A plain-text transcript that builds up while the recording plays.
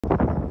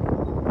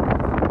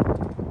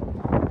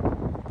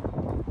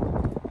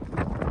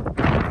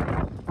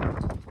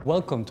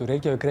Welcome to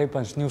Reykjavík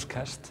Maritime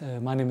Newscast.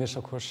 My name is,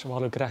 of course,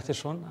 Valur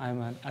Grettisson. I'm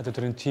an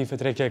editor-in-chief at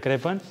Reykjavík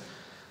Maritime.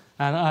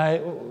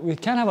 And we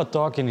can't have a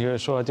dog in here,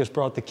 so I just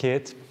brought the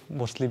kid,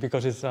 mostly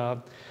because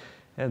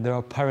there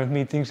are parent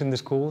meetings in the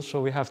school, so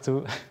we have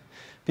to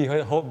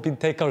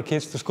take our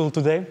kids to school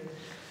today.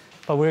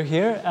 But we're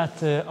here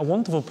at a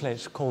wonderful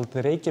place called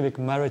the Reykjavík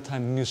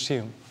Maritime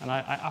Museum, and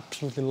I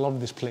absolutely love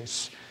this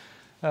place.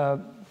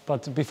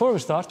 But before we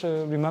start,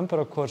 remember,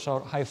 of course,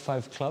 our High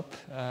Five Club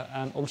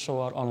and also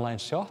our online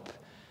shop.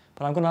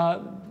 But I'm going to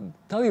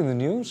tell you the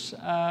news.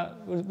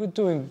 We're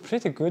doing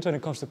pretty good when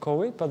it comes to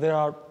COVID, but there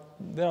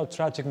are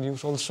tragic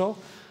news also.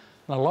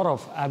 And a lot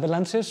of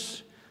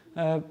avalanches.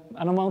 And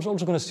I'm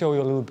also going to show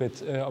you a little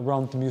bit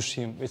around the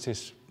museum, which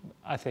is,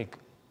 I think,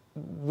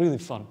 really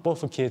fun, both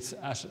for kids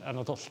as an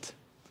adult.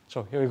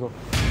 So here we go.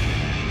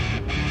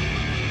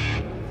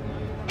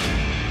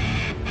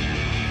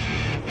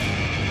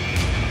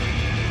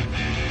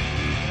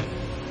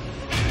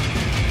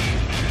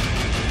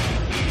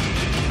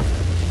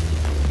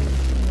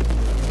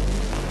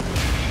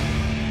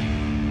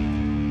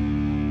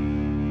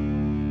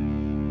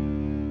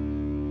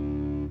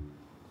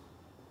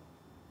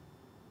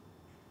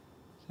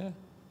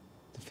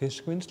 The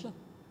fiskvinnsla.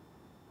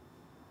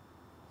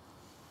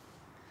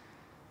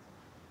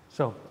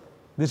 So,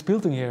 this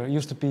building here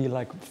used to be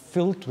like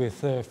filled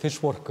with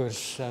fish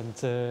workers and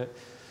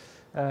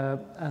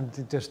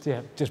just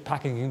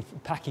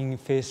packing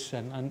fish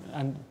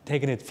and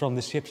taking it from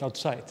the ships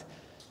outside.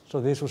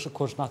 So this was, of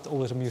course, not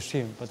always a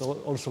museum, but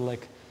also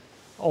like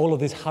all of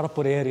this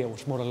harbor area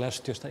was more or less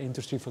just an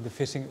industry for the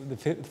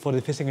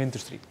fishing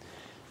industry.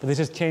 But this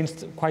has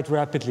changed quite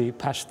rapidly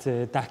past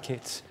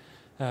decades.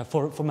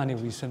 For many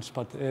reasons,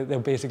 but they're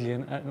basically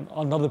in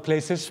other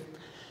places.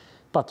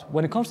 But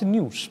when it comes to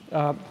news,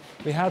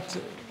 we had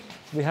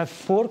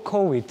 4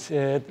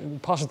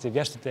 COVID positive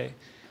yesterday,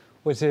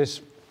 which is,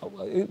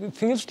 it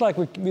feels like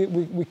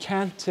we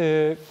can't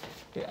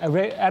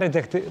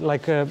eradicate,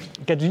 like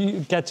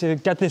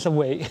get this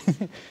away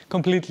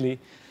completely.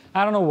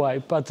 I don't know why,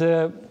 but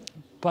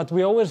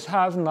we always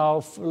have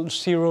now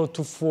 0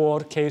 to 4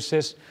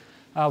 cases.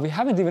 We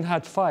haven't even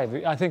had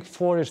 5. I think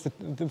 4 is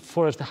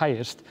the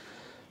highest.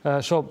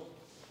 So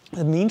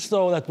it means,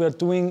 though, that we're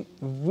doing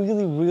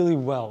really, really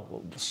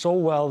well. So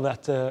well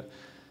that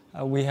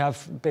we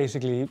have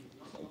basically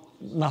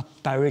not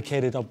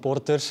barricaded our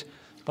borders,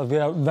 but we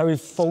are very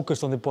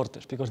focused on the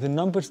borders because the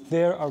numbers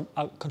there are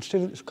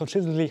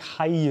considerably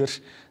higher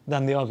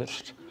than the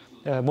others.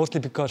 Mostly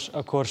because,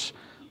 of course,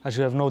 as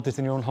you have noticed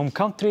in your own home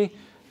country,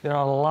 there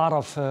are a lot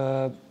of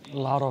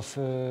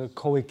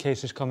COVID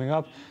cases coming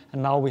up,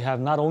 and now we have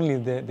not only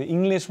the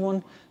English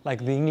one,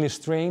 like the English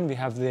strain, we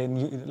have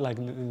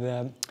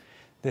the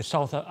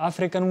South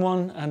African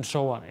one, and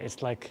so on.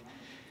 It's like,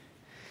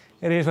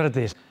 it is what it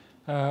is.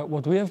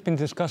 What we have been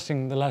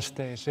discussing the last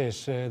days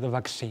is the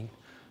vaccine.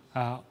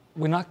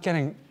 We're not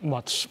getting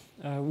much.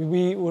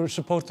 We were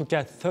supposed to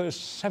get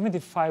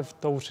 75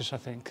 doses, I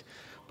think,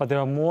 but there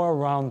are more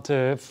around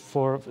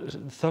for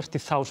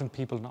 30,000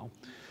 people now.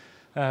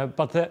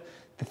 But the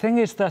thing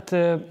is that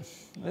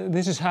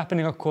this is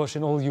happening, of course,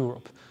 in all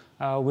Europe.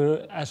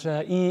 Because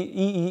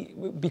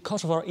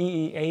of our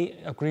EEA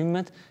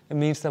agreement, it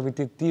means that we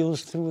did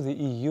deals through the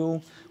EU,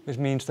 which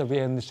means that we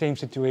are in the same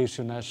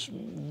situation as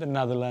the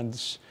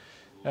Netherlands,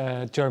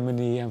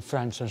 Germany, and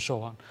France, and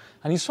so on.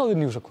 And you saw the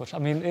news, of course. I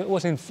mean, it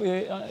was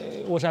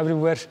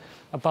everywhere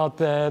about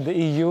the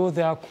EU.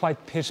 They are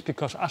quite pissed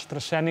because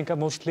AstraZeneca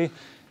mostly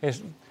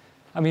is.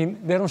 I mean,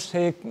 they don't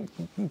say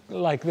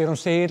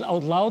it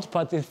out loud,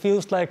 but it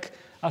feels like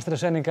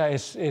AstraZeneca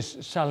is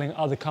selling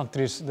other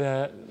countries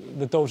the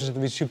doses that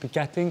we should be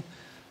getting,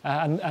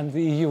 and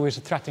the EU is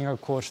threatening, of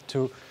course,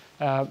 to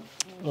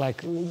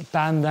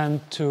ban them,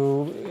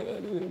 to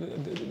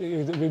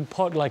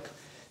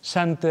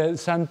send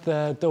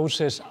the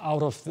doses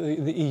out of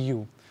the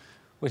EU,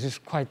 which is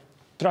quite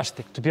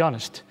drastic, to be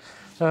honest.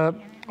 But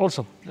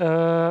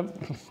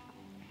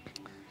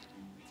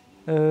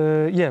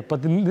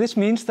this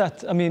means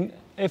that, I mean,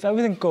 if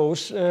everything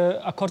goes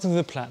according to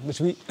the plan, which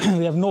we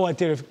have no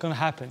idea if it's going to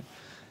happen,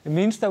 it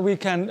means that we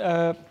can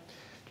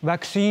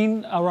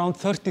vaccine around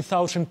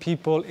 30,000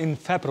 people in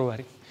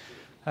February.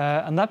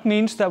 And that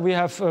means that we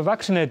have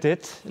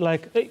vaccinated,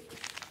 it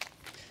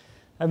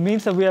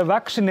means that we have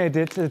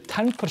vaccinated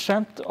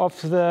 10%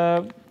 of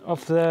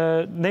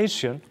the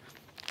nation.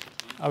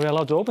 Are we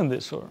allowed to open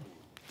this, or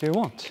do you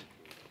want?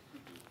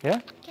 Yeah?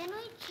 Can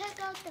we check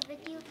out the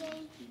video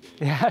game?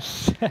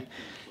 Yes.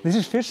 This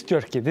is fish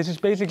jerky. This is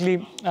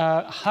basically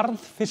hard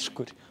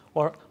fiskur,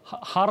 or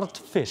hard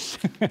fish.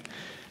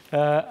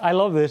 I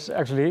love this,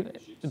 actually.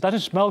 It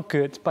doesn't smell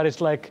good, but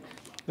it's like,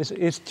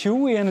 it's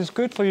chewy and it's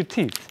good for your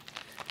teeth.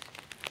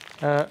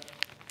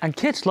 And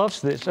kids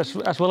love this,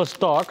 as well as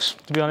dogs,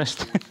 to be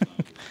honest.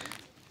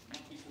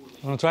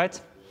 Want to try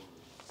it?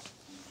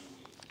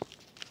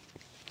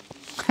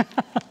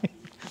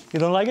 You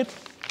don't like it?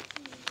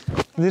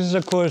 This is,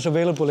 of course,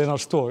 available in our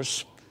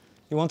stores.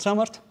 You want some,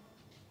 Art?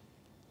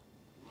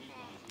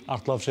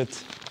 Art loves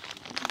it.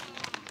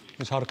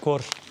 It's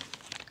hardcore.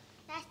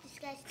 That's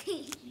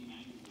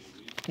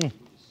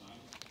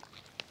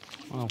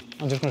Oh,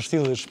 I'm just going to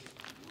steal this.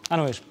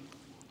 Anyways,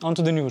 on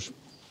to the news.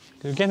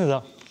 Can you get it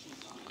up?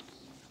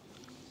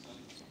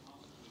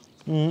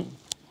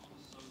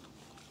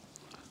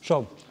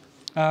 So,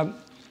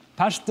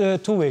 past 2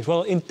 weeks,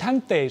 well, in 10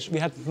 days, we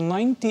had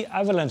 90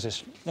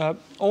 avalanches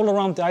all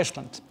around the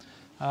Iceland.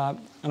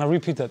 And I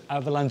repeat that,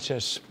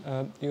 avalanches,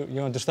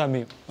 you understand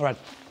me. All right,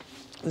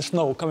 the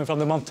snow coming from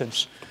the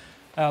mountains.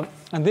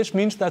 And this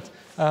means that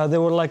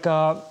there were like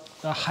a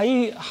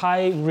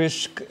high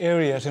risk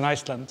areas in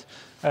Iceland.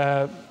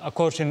 Of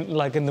course,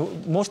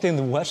 mostly in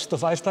the west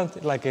of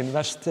Iceland, like in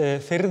West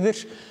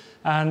Firðir.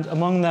 And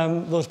among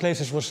them, those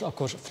places was, of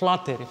course,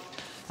 Flateyri.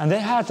 And they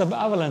had some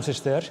avalanches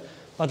there,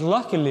 but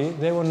luckily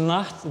they were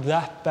not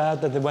that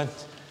bad that they went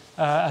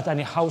at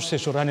any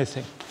houses or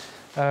anything.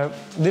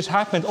 This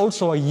happened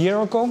also a year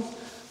ago.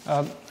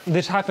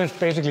 This happens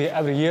basically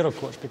every year, of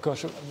course,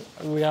 because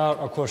we have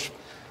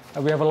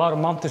a lot of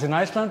mountains in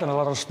Iceland and a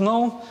lot of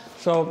snow.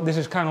 So this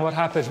is kind of what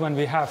happens when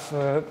we have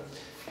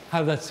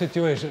that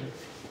situation.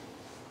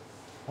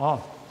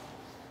 Wow,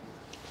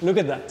 look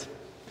at that.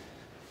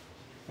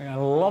 I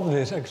love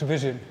this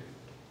exhibition.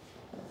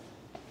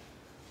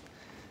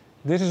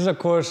 This is, of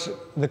course,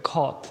 the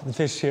cod, the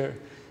fish here.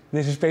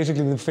 This is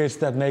basically the fish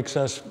that makes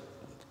us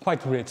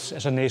quite rich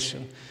as a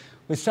nation.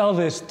 We sell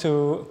this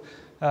to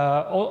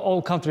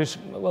all countries,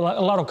 well,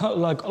 a lot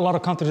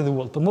of countries in the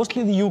world, but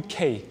mostly the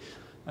UK.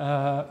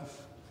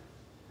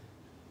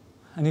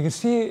 And you can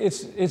see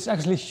it's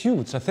actually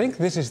huge. I think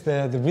this is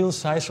the real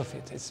size of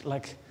it. It's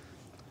like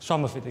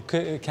some of it.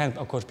 It can,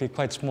 of course, be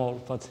quite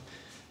small, but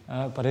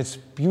it's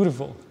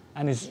beautiful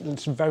and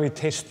it's very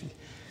tasty.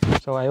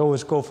 So I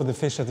always go for the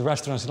fish at the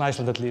restaurants in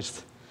Iceland, at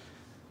least.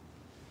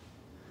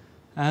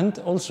 And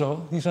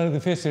also, these are the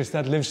fishes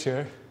that lives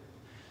here.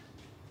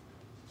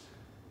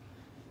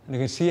 And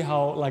you can see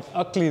how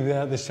ugly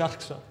the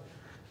sharks are.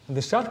 And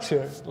the sharks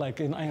here, like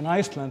in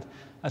Iceland,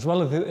 as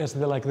well as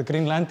the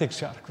Greenlandic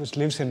shark, which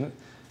lives in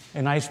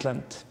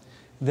Iceland,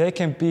 they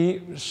can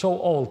be so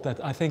old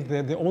that I think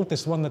the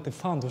oldest one that they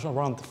found was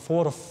around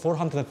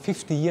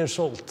 450 years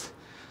old.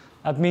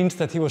 That means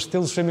that he was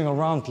still swimming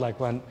around like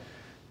when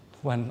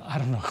I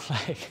don't know,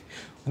 like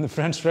when the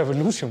French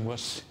Revolution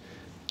was,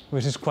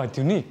 which is quite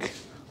unique.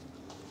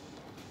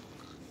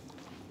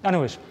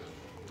 Anyways,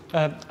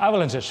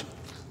 avalanches.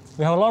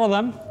 We have a lot of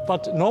them,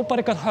 but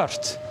nobody got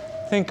hurt.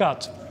 Thank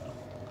God.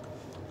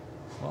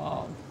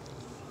 Wow.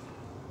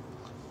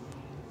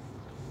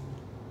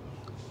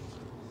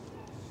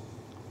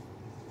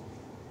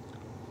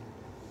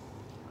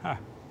 Huh.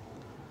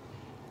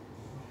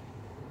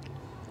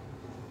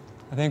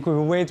 I think we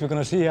will wait. We're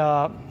going to see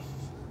a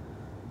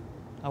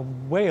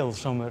whale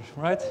somewhere,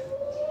 right?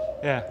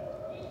 Yeah.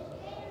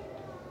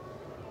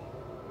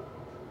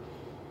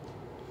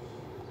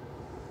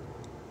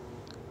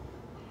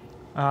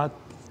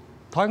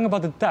 Talking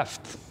about the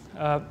depth,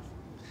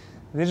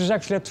 this is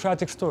actually a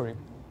tragic story.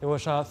 There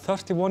was a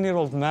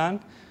 31-year-old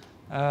man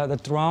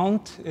that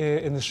drowned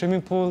in the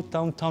swimming pool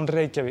downtown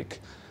Reykjavík.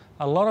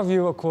 A lot of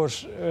you, of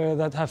course,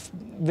 that have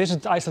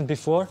visited Iceland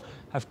before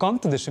have gone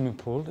to the swimming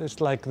pool. It's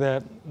like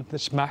the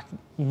smack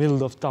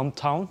middle of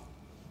downtown.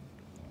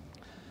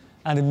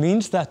 And it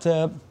means that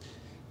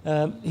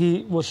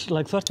he was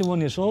like 31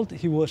 years old.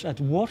 He was at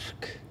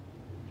work.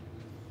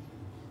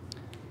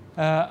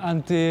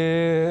 And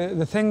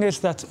the thing is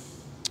that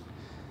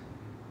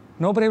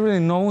nobody really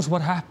knows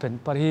what happened,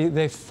 but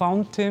they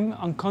found him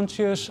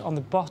unconscious on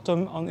the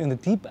bottom, in the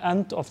deep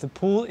end of the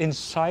pool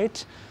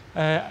inside,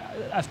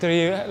 after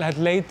he had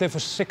laid there for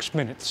 6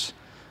 minutes.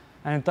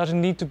 And it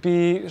doesn't need to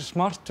be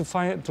smart to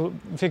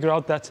figure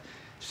out that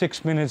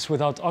 6 minutes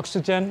without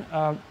oxygen,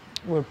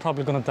 we're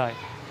probably going to die.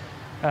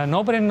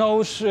 Nobody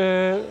knows.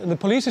 The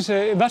police is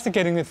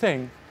investigating the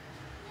thing.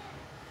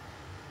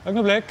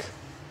 Augnablik.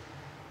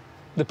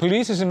 The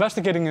police is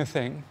investigating the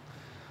thing,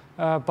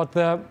 but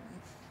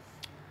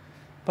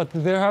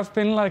there have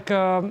been like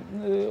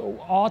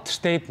odd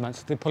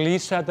statements. The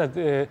police said that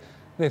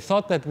they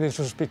thought that this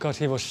was because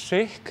he was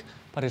sick,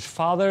 but his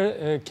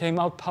father came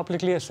out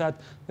publicly and said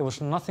there was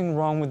nothing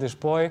wrong with this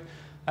boy.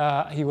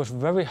 He was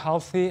very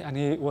healthy, and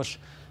he was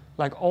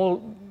like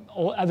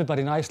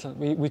everybody in Iceland.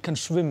 We can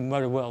swim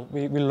very well.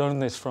 We learned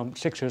this from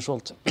 6 years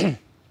old, and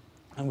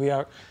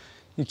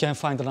you can't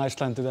find an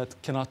Icelander that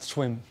cannot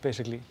swim,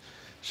 basically.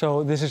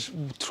 So this is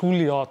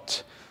truly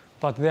odd,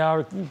 but they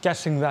are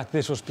guessing that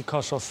this was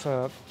because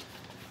of,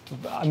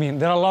 I mean,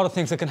 there are a lot of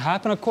things that can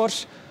happen, of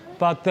course,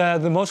 but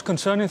the most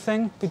concerning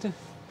thing, Peter?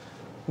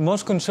 The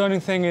most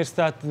concerning thing is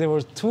that there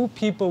were 2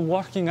 people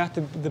working at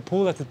the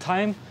pool at the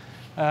time,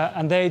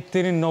 and they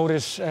didn't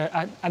notice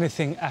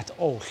anything at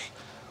all,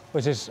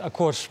 which is, of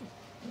course,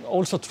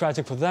 also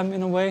tragic for them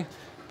in a way,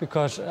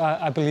 because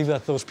I believe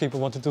that those people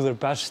want to do their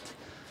best,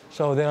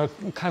 so they are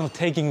kind of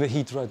taking the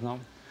heat right now.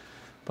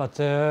 But,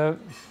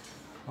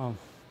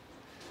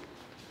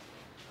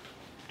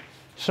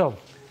 so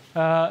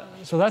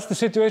that's the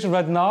situation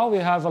right now. We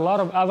have a lot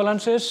of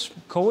avalanches.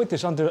 COVID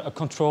is under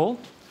control.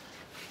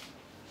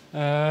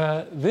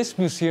 This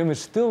museum is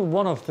still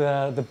one of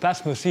the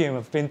best museums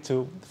I've been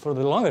to for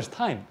the longest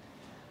time.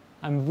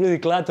 I'm really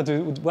glad that we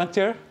went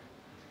there.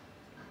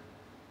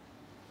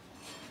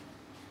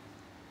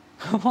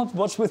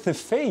 What's with the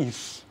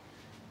face?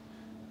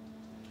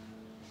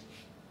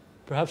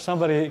 Perhaps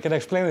somebody can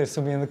explain this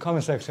to me in the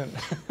comment section.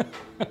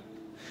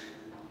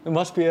 It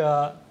must be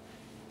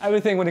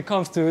everything when it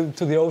comes to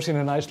the ocean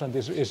in Iceland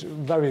is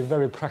very,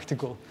 very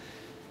practical.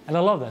 And I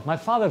love that. My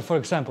father, for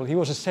example, he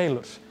was a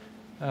sailor.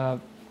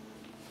 And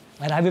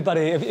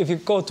everybody, if you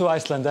go to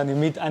Iceland and you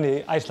meet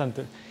any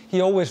Icelander,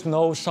 he always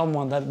knows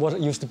someone that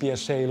used to be a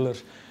sailor.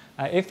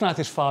 If not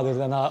his father,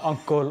 then an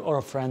uncle or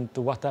a friend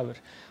or whatever.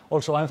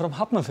 Also, I'm from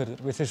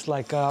Hafnarfjörður, which is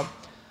like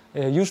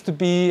used to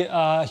be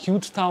a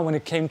huge town when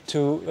it came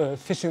to the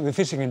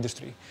fishing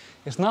industry.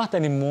 It's not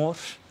anymore.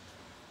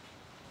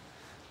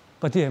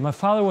 But yeah, my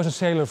father was a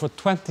sailor for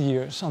 20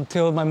 years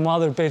until my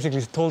mother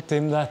basically told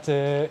him that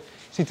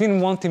she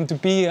didn't want him to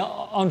be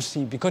on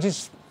sea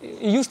because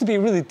it used to be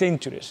really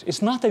dangerous.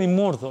 It's not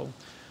anymore though.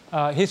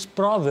 His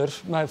brother,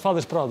 my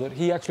father's brother,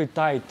 he actually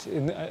died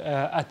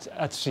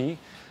at sea.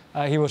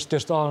 He was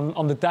just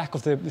on the deck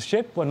of the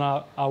ship when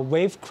a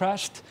wave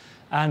crashed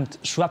and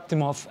swept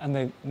him off, and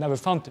they never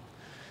found him.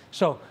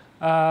 So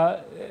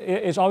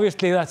it's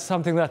obviously that's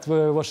something that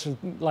was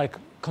like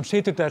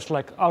considered as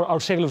like our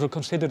sailors were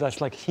considered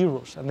as like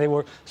heroes, and they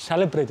were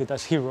celebrated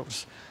as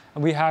heroes.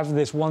 And we have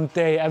this one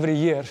day every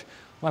year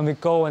when we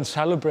go and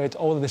celebrate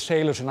all the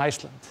sailors in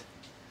Iceland.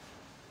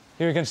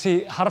 Here you can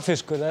see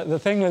harfiskur, the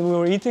thing that we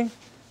were eating.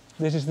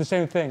 This is the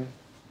same thing.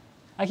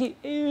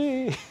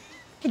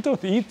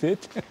 Don't eat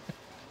it.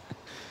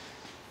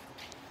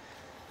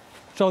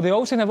 So the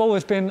ocean have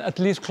always been at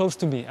least close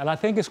to me, and I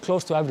think it's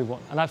close to everyone.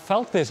 And I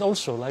felt this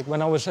also, like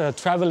when I was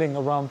traveling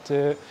around,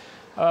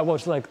 I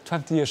was like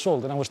 20 years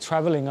old, and I was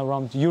traveling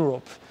around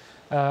Europe,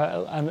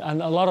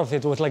 and a lot of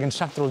it was like in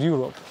Central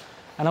Europe.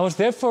 And I was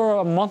there for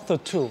a month or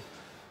two,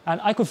 and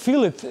I could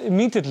feel it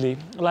immediately,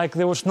 like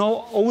there was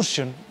no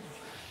ocean,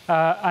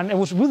 and it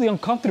was really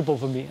uncomfortable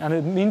for me. And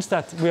it means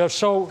that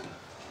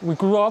we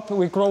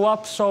grow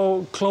up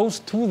so close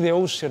to the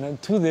ocean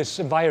and to this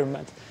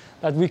environment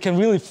that we can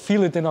really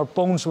feel it in our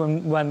bones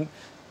when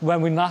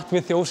we're not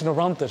with the ocean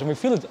around us, and we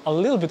feel it a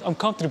little bit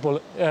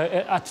uncomfortable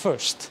at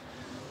first.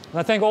 And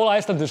I think all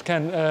Icelanders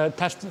can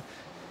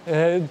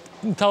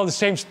tell the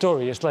same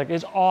story. It's like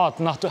it's odd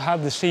not to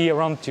have the sea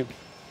around you.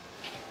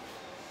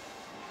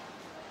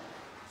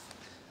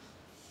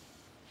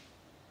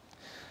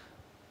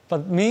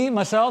 But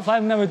myself,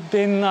 I've never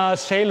been a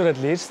sailor at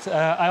least.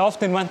 I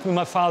often went with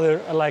my father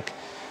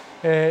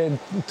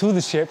to the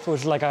ship. It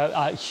was like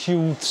a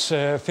huge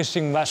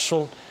fishing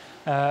vessel.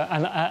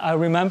 And I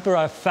remember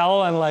I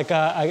fell and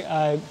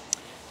I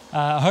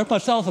hurt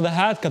myself on the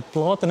head, got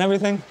blood and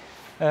everything.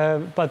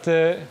 But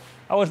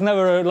I was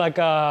never like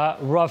a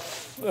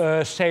rough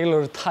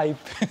sailor type,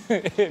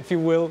 if you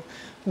will.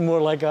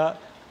 More like a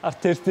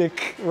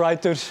artistic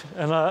writer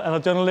and a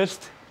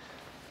journalist.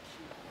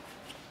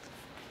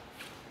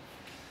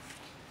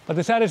 But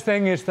the saddest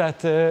thing is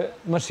that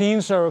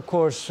machines are, of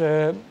course,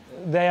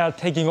 they are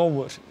taking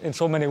over in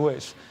so many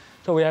ways.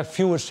 So we have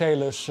fewer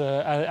sailors,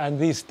 and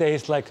these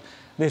days, like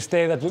this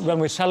day that when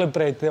we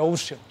celebrate the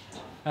ocean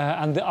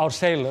and our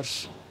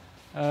sailors,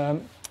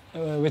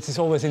 which is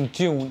always in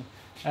June,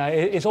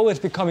 it's always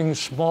becoming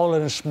smaller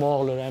and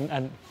smaller,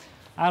 and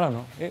I don't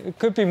know, it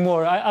could be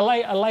more. I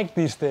like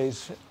these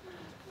days.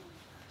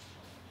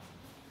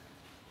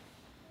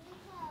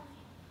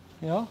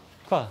 You know,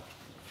 what?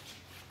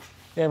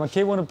 Yeah, my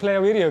kid want to play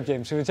a video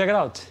game. Should we check it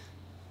out?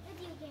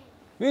 Video game.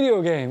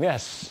 Video game,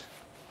 yes.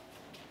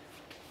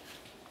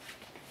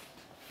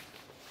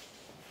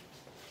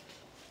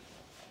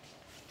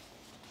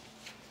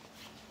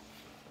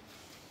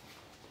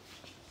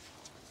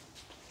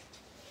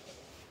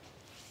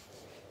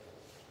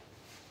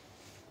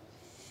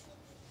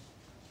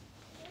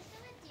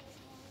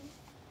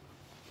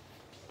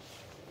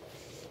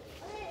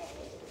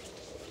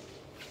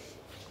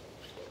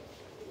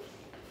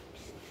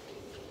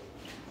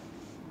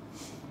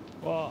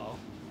 Wow.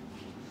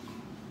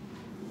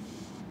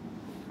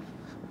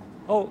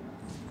 Oh,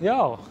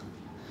 yeah.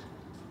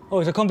 Oh,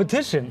 it's a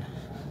competition.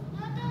 No,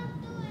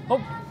 don't do it.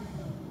 Oh.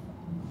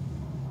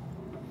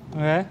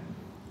 Okay.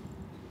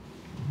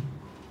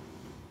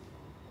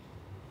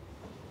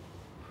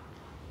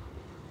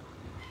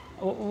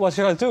 What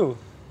should I do? You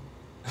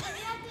have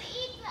to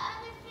eat the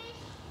other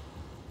fish,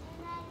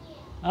 and then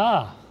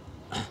Ah.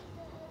 the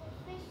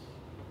fish.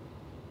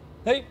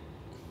 Hey.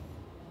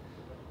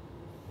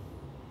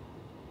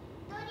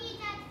 Don't eat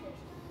that fish.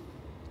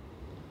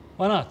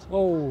 Why not? Oh.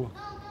 No,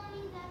 don't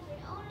eat that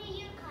fish. Only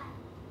you can.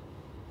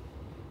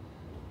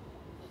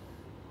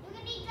 You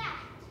can eat that.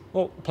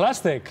 Oh,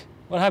 plastic.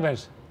 What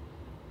happens?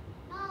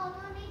 No,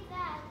 don't eat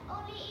that.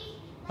 Only eat.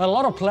 A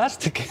lot of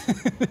plastic. Eat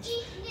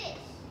this.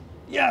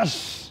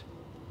 Yes.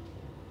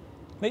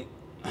 Hey.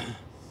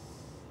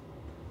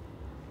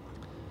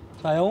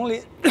 So I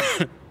only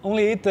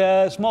eat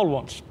the small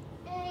ones.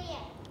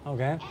 Yeah.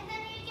 Okay. And then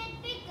you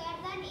get bigger,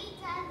 then eat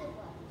the other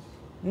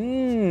ones.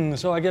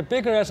 So I get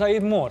bigger as I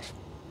eat more.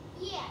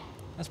 Yeah.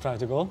 That's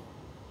practical.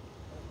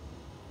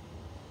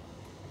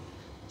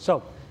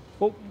 So,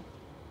 well,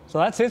 so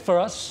that's it for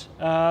us.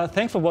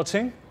 Thanks for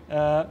watching.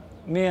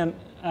 Me and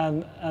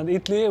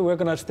Illugi, we're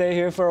gonna stay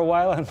here for a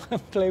while and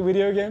play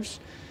video games.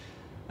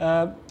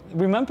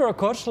 Remember, of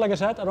course, like I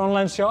said, our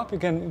online shop. You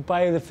can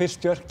buy the fish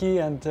jerky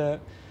and a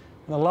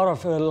lot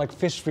of like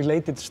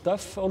fish-related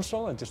stuff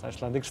also, and just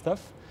Icelandic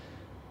stuff.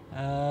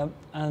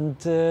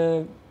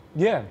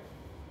 Yeah,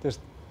 just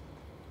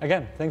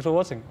again, thanks for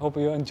watching. Hope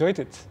you enjoyed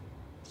it.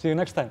 See you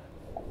next time.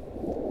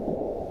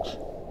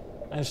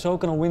 I'm so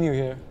gonna win you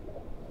here.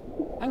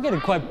 I'm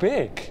getting quite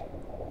big. Get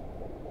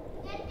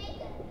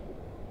bigger.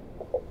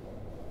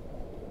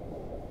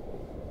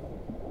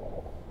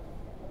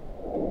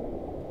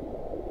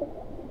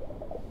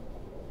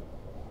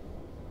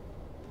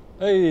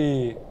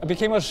 Hey, I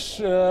became a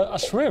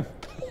shrimp.